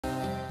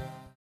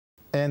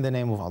In the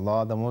name of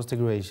Allah, the most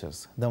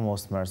gracious, the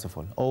most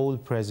merciful. All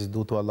praise is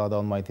due to Allah the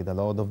Almighty, the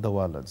Lord of the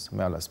worlds.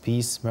 May Allah's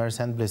peace,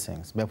 mercy and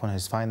blessings be upon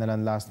His final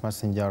and last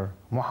messenger,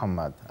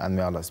 Muhammad. And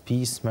may Allah's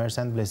peace,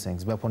 mercy and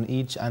blessings be upon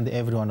each and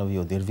every one of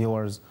you, dear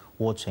viewers,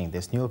 watching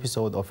this new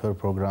episode of your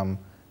program,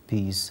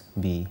 Peace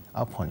Be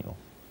Upon You.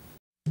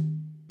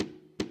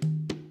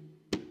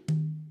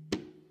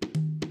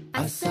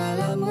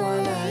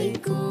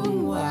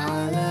 Assalamualaikum wa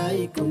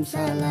alaikum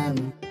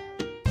salam.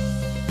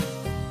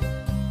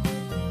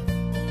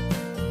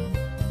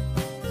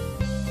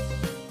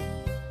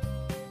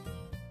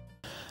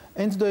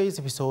 In today's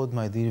episode,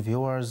 my dear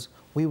viewers,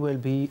 we will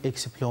be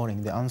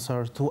exploring the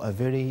answer to a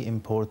very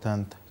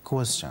important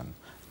question.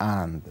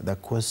 And the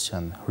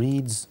question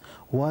reads,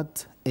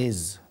 what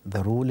is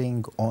the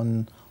ruling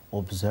on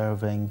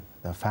observing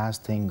the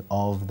fasting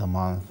of the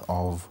month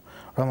of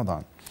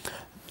Ramadan?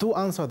 To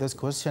answer this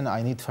question,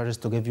 I need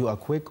first to give you a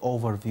quick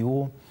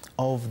overview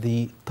of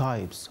the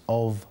types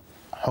of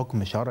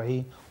Hukm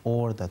Shari,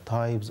 or the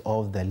types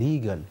of the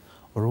legal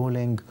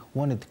ruling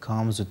when it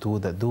comes to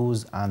the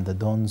do's and the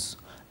don'ts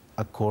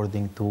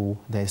according to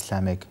the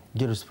Islamic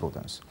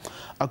jurisprudence.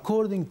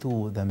 According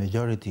to the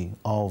majority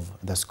of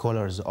the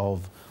scholars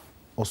of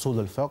Usul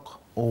al-Fiqh,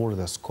 or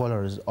the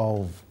scholars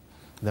of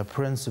the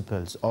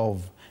principles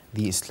of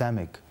the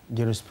Islamic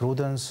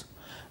jurisprudence,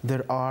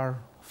 there are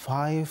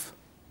 5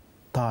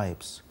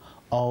 types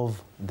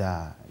of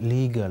the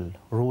legal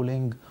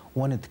ruling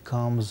when it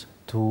comes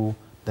to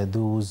the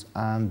do's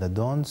and the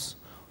don'ts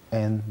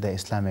in the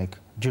Islamic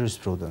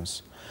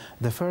jurisprudence.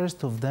 The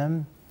first of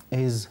them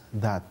is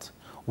that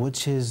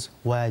which is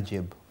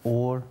wajib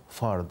or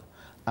fard.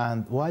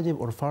 And wajib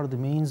or fard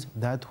means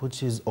that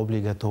which is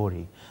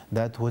obligatory,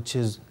 that which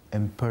is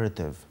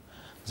imperative.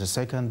 The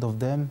second of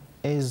them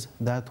is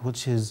that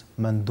which is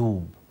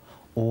mandub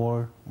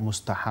or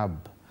mustahab.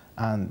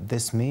 And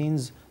this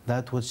means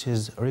that which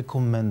is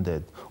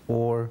recommended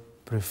or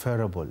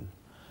preferable.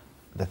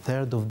 The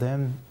third of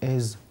them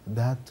is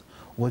that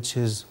which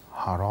is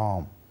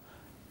haram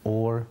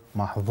or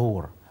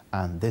mahdhur.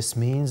 And this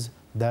means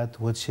that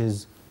which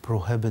is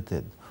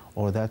prohibited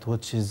or that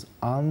which is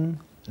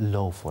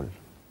unlawful.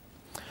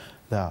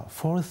 The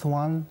fourth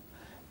one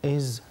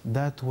is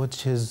that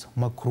which is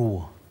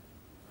makruh,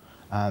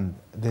 and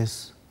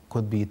this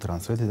could be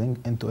translated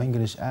into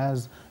English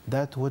as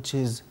that which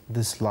is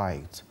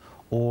disliked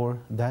or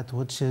that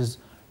which is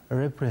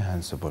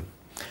reprehensible.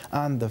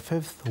 And the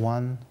fifth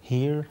one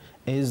here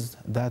is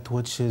that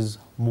which is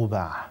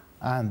mubah,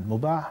 and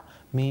mubah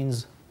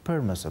means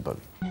permissible.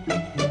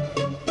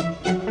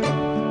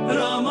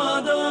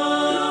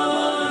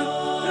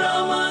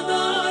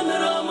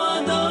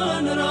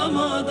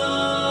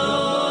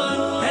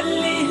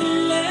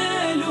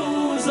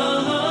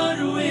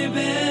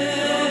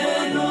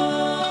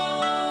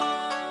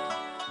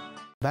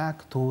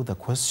 Back to the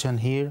question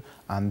here,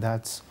 and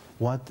that's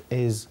what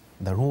is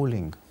the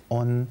ruling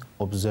on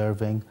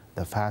observing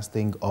the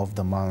fasting of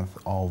the month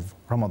of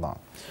Ramadan.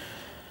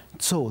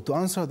 So to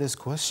answer this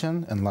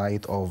question in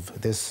light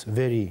of this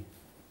very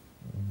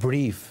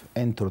brief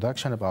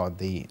introduction about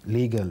the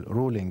legal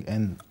ruling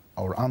in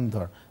or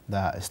under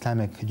the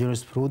Islamic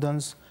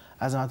jurisprudence,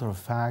 as a matter of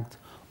fact,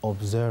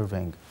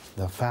 observing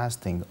the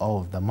fasting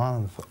of the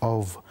month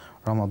of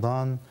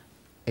Ramadan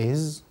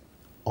is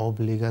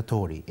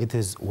obligatory. It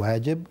is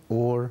wajib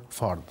or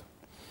fard,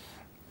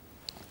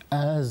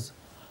 as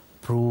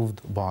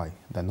proved by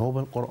the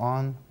Noble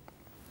Quran,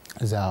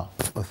 the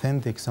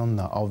authentic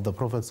Sunnah of the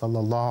Prophet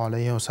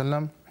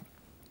ﷺ,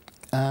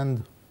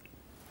 and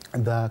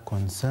the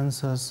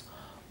consensus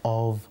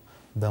of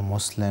the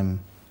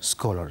Muslim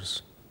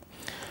scholars.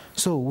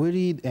 So we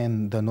read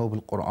in the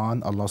Noble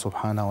Quran, Allah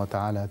subhanahu wa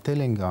ta'ala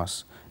telling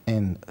us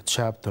in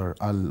chapter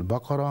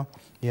Al-Baqarah,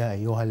 يَا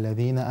أَيُّهَا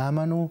الَّذِينَ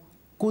آمَنُوا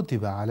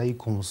كُتِبَ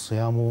عَلَيْكُمُ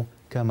الصِّيَامُ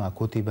كَمَا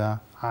كُتِبَ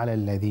عَلَى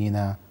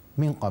الَّذِينَ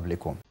مِنْ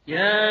قَبْلِكُمْ. يا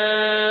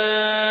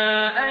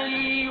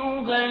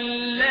أيها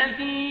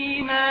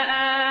الذين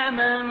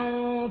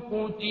آمنوا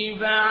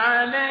كتب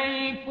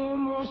عليكم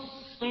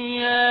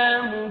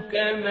الصيام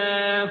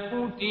كما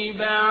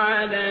كتب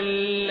على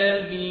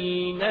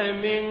الذين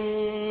من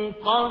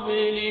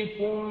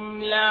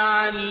قبلكم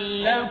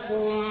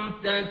لعلكم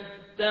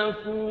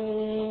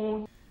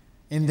تتقون.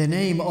 In the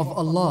name of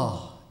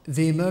Allah,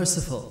 the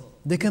Merciful,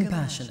 the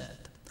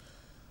Compassionate.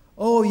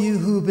 O you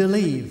who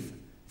believe,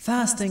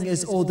 fasting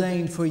is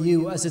ordained for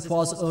you as it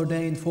was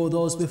ordained for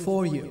those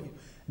before you,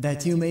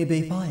 that you may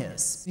be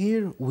pious.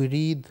 Here we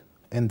read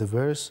in the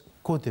verse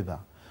kutiba,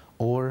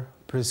 or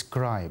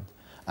prescribed,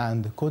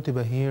 and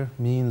kutiba here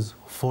means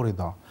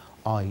furida,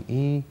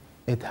 i.e.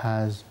 it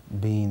has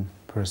been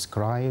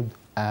prescribed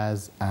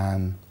as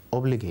an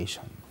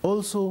obligation.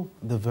 Also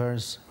the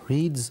verse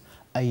reads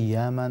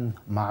ayyaman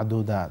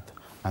ma'dudat,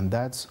 and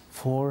that's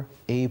for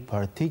a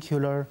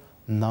particular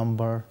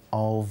number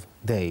of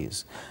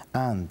days,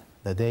 and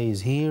the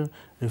days here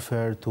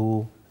refer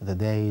to the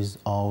days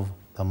of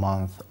the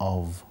month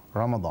of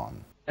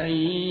Ramadan.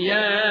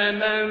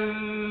 أياما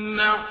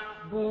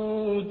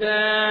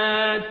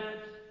معدودات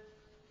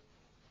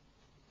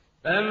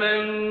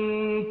فمن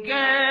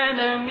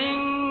كان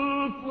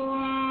منكم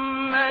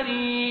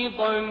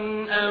مريضا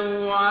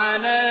أو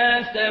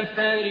على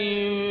سفر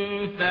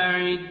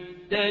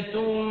فعدة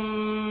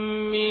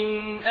من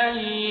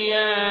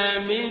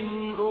أيام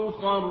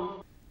أخر.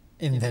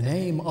 In the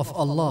name of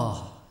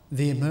Allah,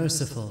 the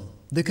Merciful,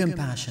 the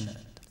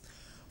Compassionate.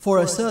 For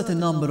a certain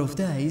number of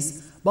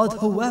days, but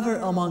whoever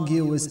among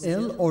you is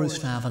ill or is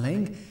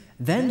traveling,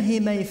 then he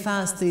may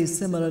fast a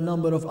similar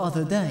number of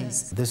other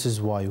days. This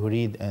is why we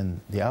read in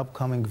the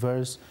upcoming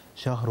verse,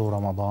 شهر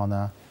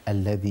رمضان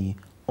الذي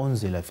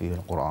أنزل فيه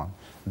القرآن.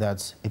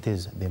 That it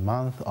is the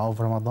month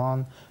of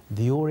Ramadan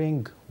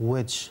during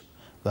which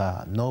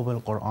the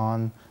noble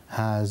Quran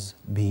has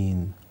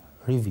been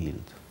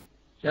revealed.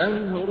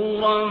 شهر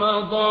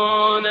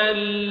رمضان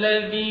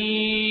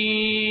الذي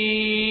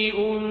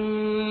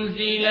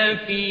أنزل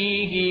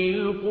فيه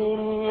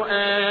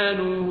القرآن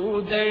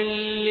هدى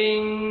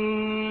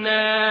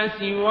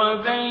للناس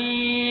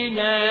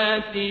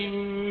وبينات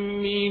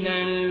من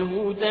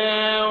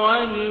الهدى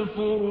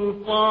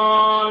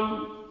والفرقان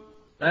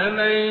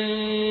فمن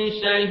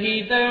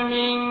شهد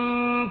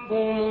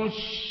منكم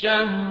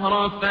الشهر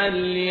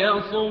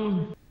فليصمه.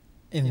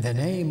 In the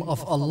name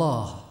of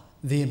Allah,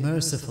 the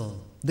Merciful,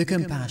 the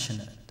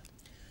Compassionate.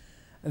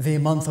 The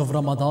month of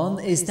Ramadan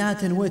is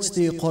that in which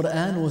the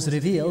Quran was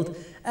revealed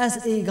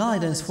as a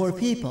guidance for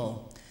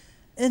people.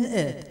 In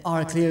it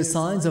are clear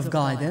signs of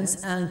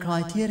guidance and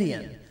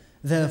criterion.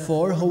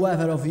 Therefore,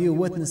 whoever of you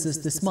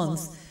witnesses this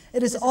month,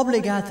 it is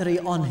obligatory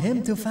on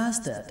him to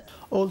fast it.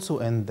 Also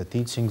in the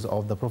teachings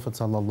of the Prophet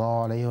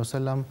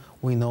ﷺ,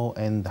 we know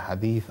in the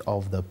hadith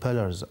of the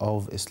pillars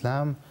of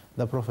Islam,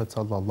 the Prophet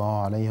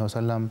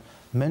ﷺ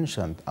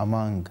mentioned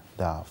among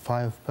the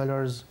 5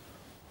 pillars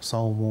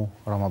Sawmu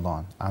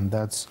Ramadan, and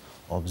that's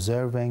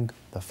observing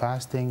the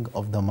fasting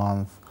of the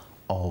month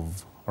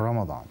of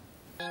Ramadan.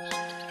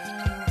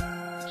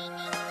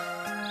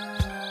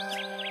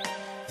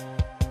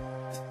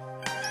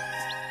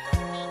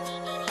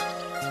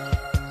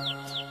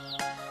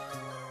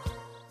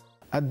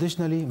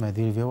 Additionally, my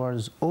dear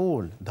viewers,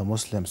 all the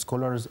Muslim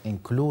scholars,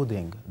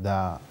 including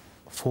the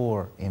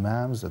 4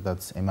 Imams,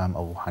 that's Imam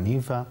Abu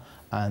Hanifa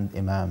and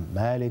Imam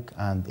Malik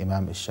and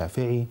Imam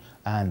Shafi'i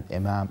and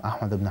Imam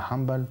Ahmad ibn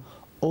Hanbal,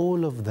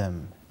 all of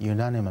them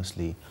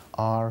unanimously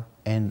are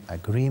in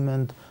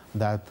agreement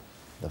that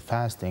the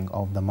fasting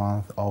of the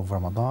month of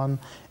Ramadan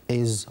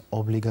is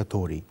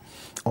obligatory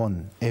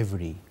on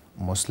every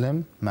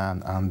Muslim,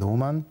 man and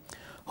woman,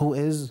 who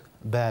is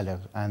baligh.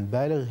 And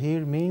baligh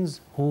here means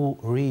who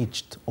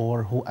reached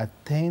or who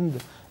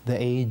attained the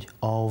age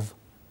of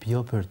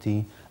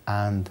puberty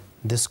and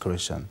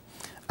discretion.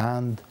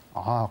 And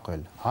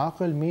aqil.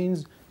 Aqil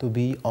means to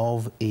be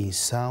of a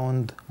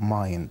sound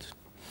mind,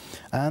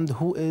 and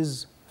who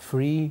is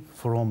free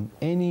from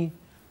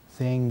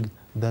anything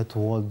that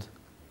would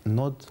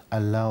not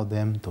allow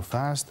them to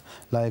fast.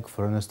 Like,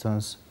 for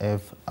instance,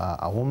 if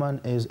a woman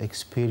is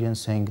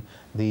experiencing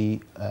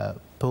the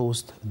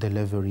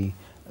post-delivery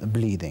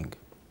bleeding.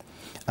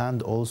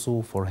 And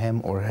also for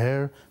him or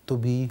her to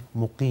be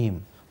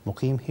muqim.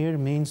 Muqim here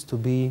means to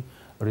be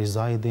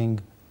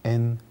residing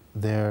in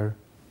their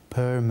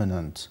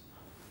permanent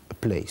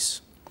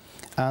place.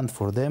 And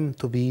for them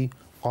to be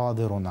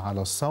qadirun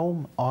ala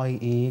sawm,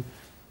 i.e.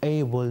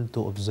 able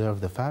to observe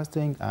the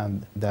fasting.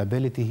 And the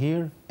ability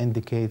here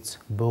indicates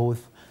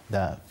both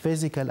the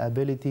physical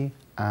ability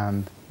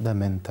and the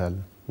mental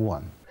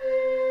one.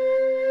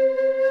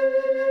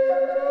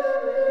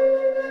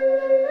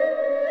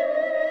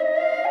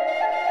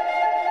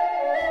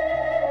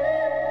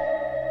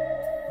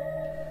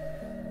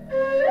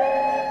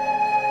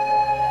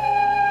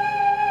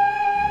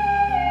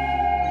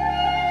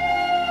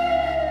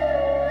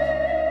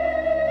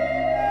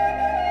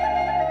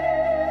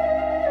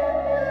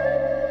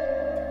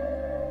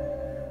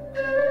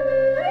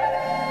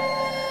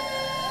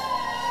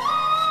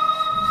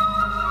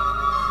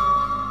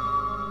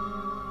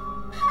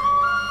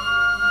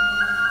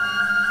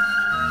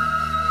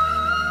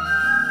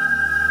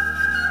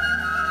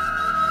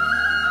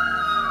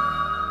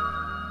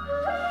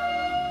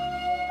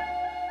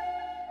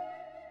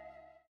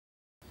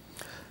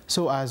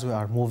 So as we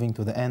are moving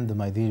to the end,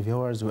 my dear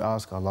viewers, we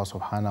ask Allah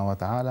subhanahu wa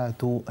ta'ala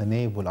to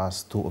enable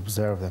us to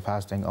observe the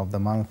fasting of the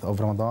month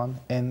of Ramadan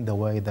in the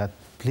way that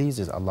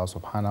pleases Allah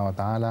subhanahu wa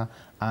ta'ala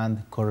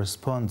and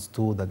corresponds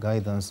to the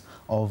guidance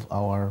of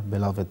our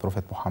beloved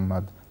Prophet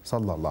Muhammad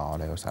sallallahu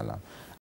alayhi wa sallam.